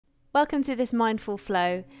Welcome to this mindful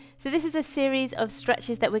flow. So this is a series of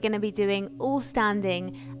stretches that we're going to be doing all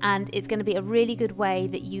standing, and it's going to be a really good way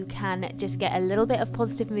that you can just get a little bit of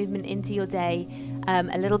positive movement into your day,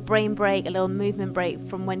 a little brain break, a little movement break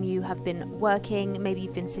from when you have been working, maybe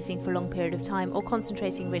you've been sitting for a long period of time or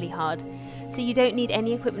concentrating really hard. So you don't need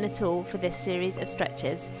any equipment at all for this series of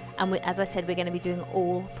stretches, and as I said, we're going to be doing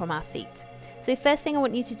all from our feet. So first thing I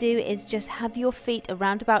want you to do is just have your feet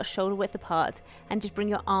around about shoulder width apart and just bring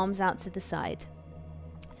your arms out to the side.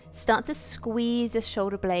 Start to squeeze the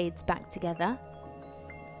shoulder blades back together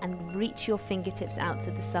and reach your fingertips out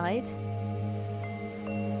to the side.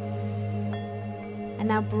 And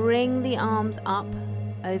now bring the arms up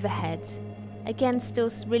overhead. Again,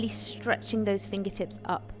 still really stretching those fingertips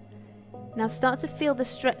up. Now start to feel the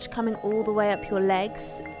stretch coming all the way up your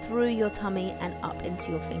legs, through your tummy and up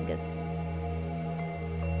into your fingers.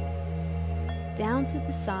 Down to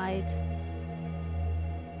the side.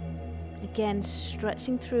 Again,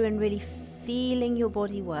 stretching through and really feeling your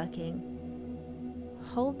body working.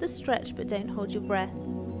 Hold the stretch, but don't hold your breath.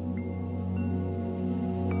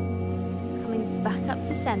 Coming back up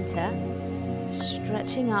to center,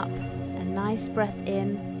 stretching up, a nice breath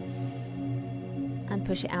in, and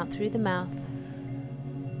push it out through the mouth.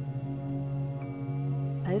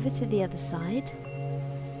 Over to the other side.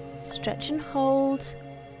 Stretch and hold.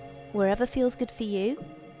 Wherever feels good for you.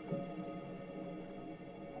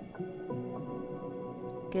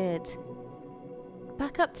 Good.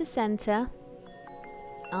 Back up to center.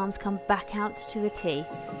 Arms come back out to a T.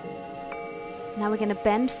 Now we're going to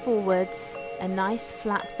bend forwards, a nice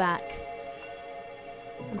flat back.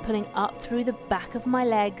 I'm pulling up through the back of my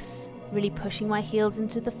legs, really pushing my heels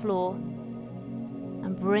into the floor.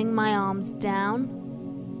 And bring my arms down.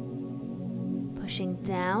 Pushing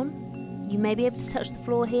down. You may be able to touch the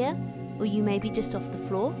floor here, or you may be just off the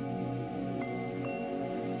floor.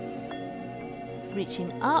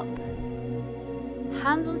 Reaching up,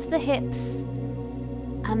 hands onto the hips,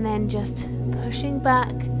 and then just pushing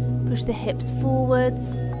back, push the hips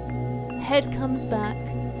forwards, head comes back.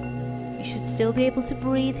 You should still be able to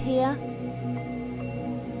breathe here.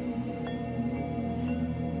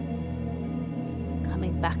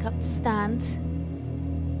 Coming back up to stand.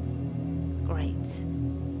 Great.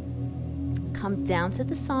 Come down to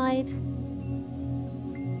the side.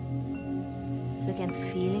 So again,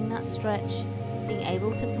 feeling that stretch, being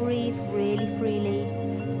able to breathe really freely,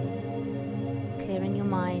 clearing your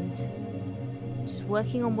mind, just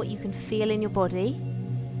working on what you can feel in your body.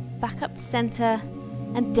 Back up to center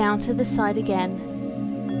and down to the side again.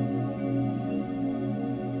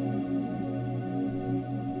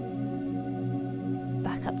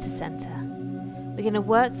 Back up to center. We're going to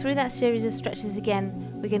work through that series of stretches again.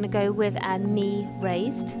 We're going to go with our knee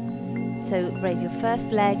raised. So raise your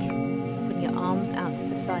first leg, bring your arms out to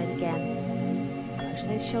the side again. Push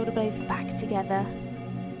those shoulder blades back together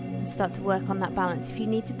and start to work on that balance. If you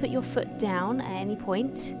need to put your foot down at any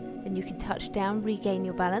point, then you can touch down, regain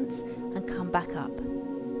your balance and come back up.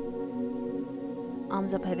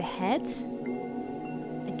 Arms up overhead.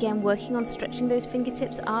 Again, working on stretching those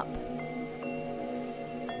fingertips up.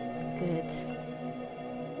 Good.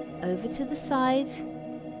 Over to the side.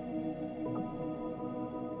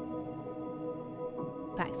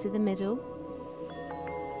 Back to the middle.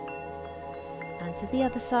 And to the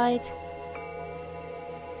other side.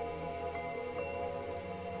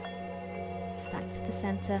 Back to the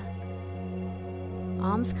center.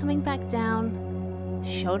 Arms coming back down.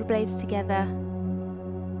 Shoulder blades together.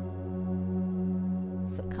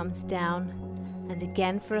 Foot comes down. And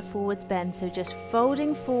again for a forwards bend. So just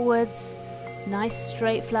folding forwards. Nice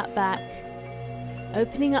straight flat back.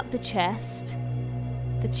 Opening up the chest.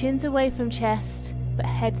 The chin's away from chest, but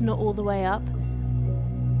head's not all the way up.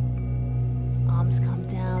 Arms come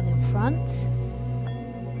down in front.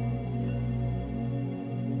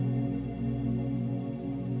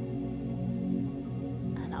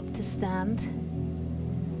 And up to stand.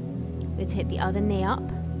 We're to hit the other knee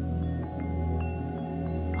up.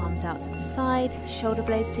 Arms out to the side, shoulder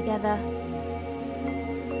blades together.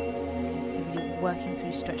 Good, so really working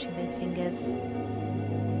through stretching those fingers.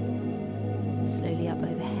 Slowly up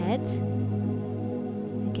overhead.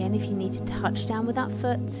 Again, if you need to touch down with that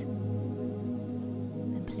foot,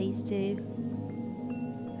 then please do.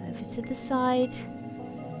 Over to the side.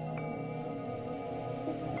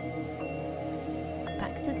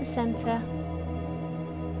 Back to the center.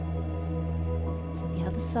 To the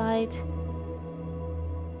other side.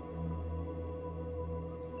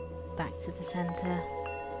 Back to the center.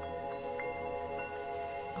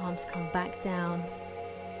 Arms come back down.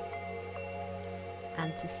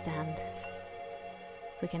 And to stand.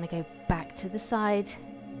 We're going to go back to the side,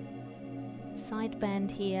 side bend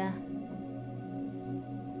here.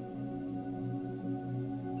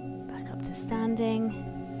 Back up to standing.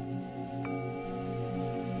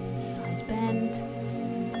 Side bend.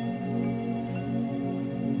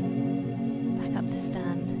 Back up to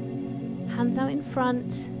stand. Hands out in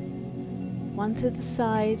front. One to the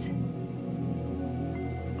side.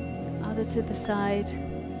 Other to the side.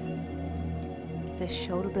 Give the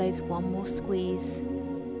shoulder blades one more squeeze.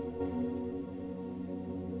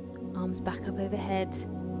 Arms back up overhead.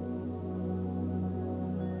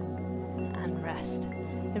 And rest.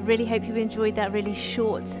 I really hope you enjoyed that really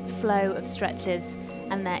short flow of stretches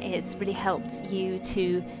and that it's really helped you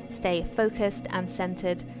to stay focused and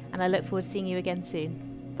centered, and I look forward to seeing you again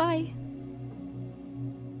soon. Bye!